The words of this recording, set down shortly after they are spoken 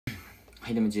は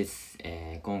い、どうもちです。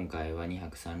今回は2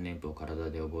拍3連符を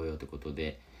体で覚えようということ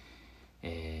で、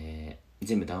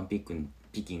全部ダウンピ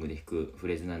ッキングで弾くフ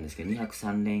レーズなんですけど、2拍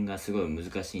3連がすごい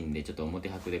難しいんで、ちょっと表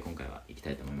拍で今回はいきた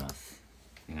いと思います。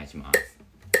お願いします。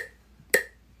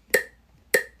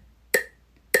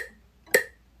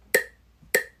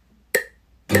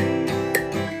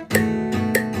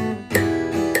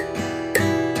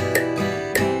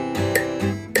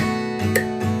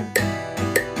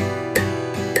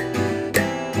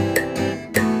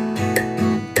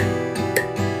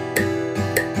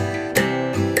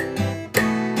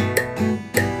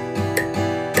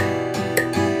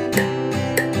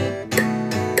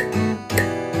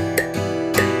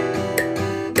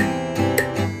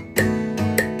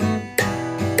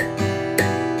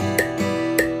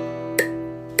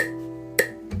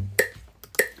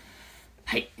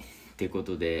はい、ってこ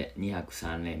とで2拍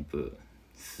3連符、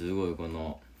すごいこ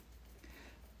の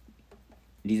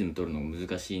リズム取るのが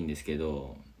難しいんですけ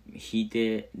ど、弾い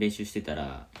て練習してた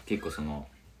ら結構その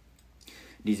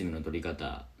リズムの取り方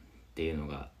っていうの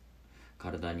が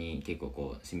体に結構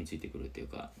こう染みついてくるっていう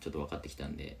か、ちょっと分かってきた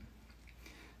んで、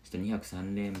ちょっと2拍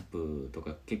3連符と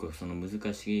か結構その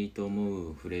難しいと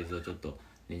思うフレーズをちょっと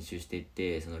練習していっ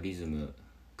て、そのリズム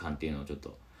感っていうのをちょっ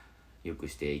と良く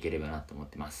していければなと思っ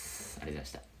てます。ありがとう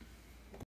ございました。